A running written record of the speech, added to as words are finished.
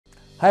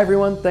Hi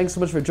everyone, thanks so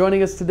much for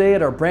joining us today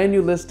at our brand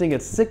new listing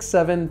at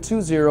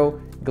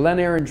 6720 Glen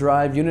Erin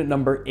Drive, unit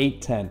number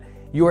 810.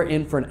 You are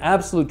in for an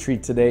absolute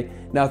treat today.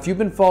 Now, if you've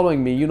been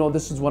following me, you know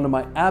this is one of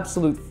my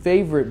absolute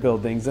favorite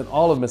buildings in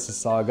all of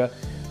Mississauga.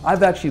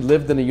 I've actually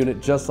lived in a unit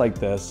just like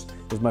this.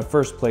 It was my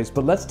first place,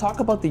 but let's talk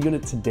about the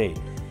unit today.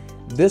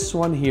 This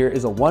one here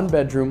is a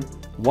 1-bedroom,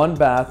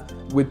 1-bath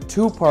with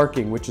 2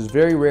 parking, which is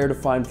very rare to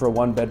find for a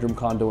 1-bedroom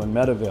condo in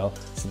Meadowvale,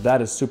 so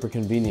that is super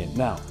convenient.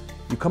 Now,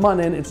 you come on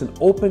in, it's an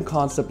open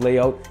concept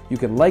layout. You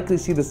can likely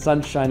see the sun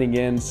shining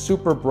in,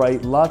 super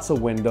bright, lots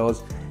of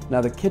windows.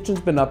 Now the kitchen's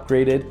been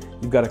upgraded.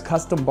 You've got a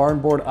custom barn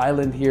board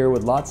island here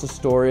with lots of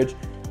storage,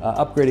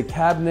 upgraded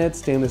cabinets,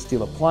 stainless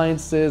steel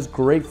appliances,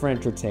 great for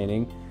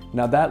entertaining.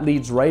 Now that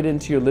leads right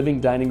into your living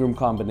dining room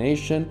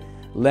combination.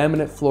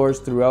 Laminate floors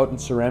throughout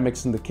and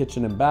ceramics in the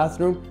kitchen and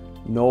bathroom,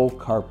 no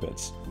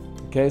carpets.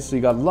 Okay, so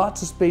you got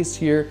lots of space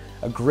here,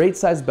 a great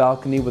sized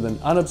balcony with an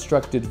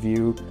unobstructed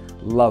view,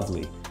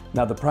 lovely.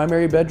 Now the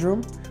primary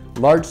bedroom,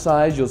 large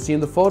size, you'll see in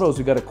the photos,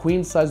 we've got a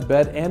queen size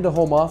bed and a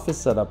home office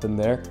set up in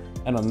there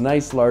and a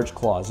nice large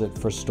closet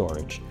for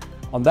storage.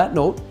 On that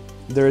note,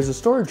 there is a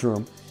storage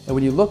room, and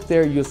when you look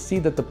there, you'll see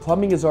that the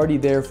plumbing is already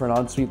there for an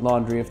ensuite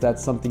laundry if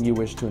that's something you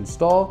wish to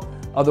install.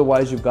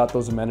 Otherwise, you've got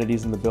those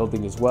amenities in the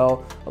building as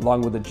well,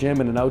 along with a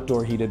gym and an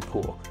outdoor heated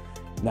pool.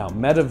 Now,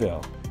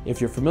 Meadowvale. If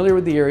you're familiar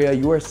with the area,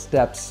 you are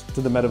steps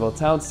to the Meadowvale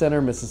Town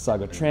Centre,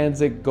 Mississauga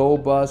Transit, Go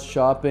Bus,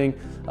 shopping,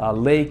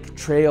 lake,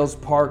 trails,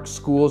 parks,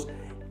 schools.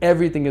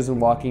 Everything is in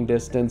walking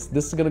distance.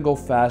 This is gonna go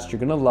fast, you're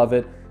gonna love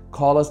it.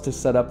 Call us to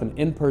set up an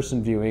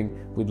in-person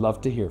viewing. We'd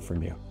love to hear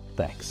from you.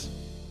 Thanks.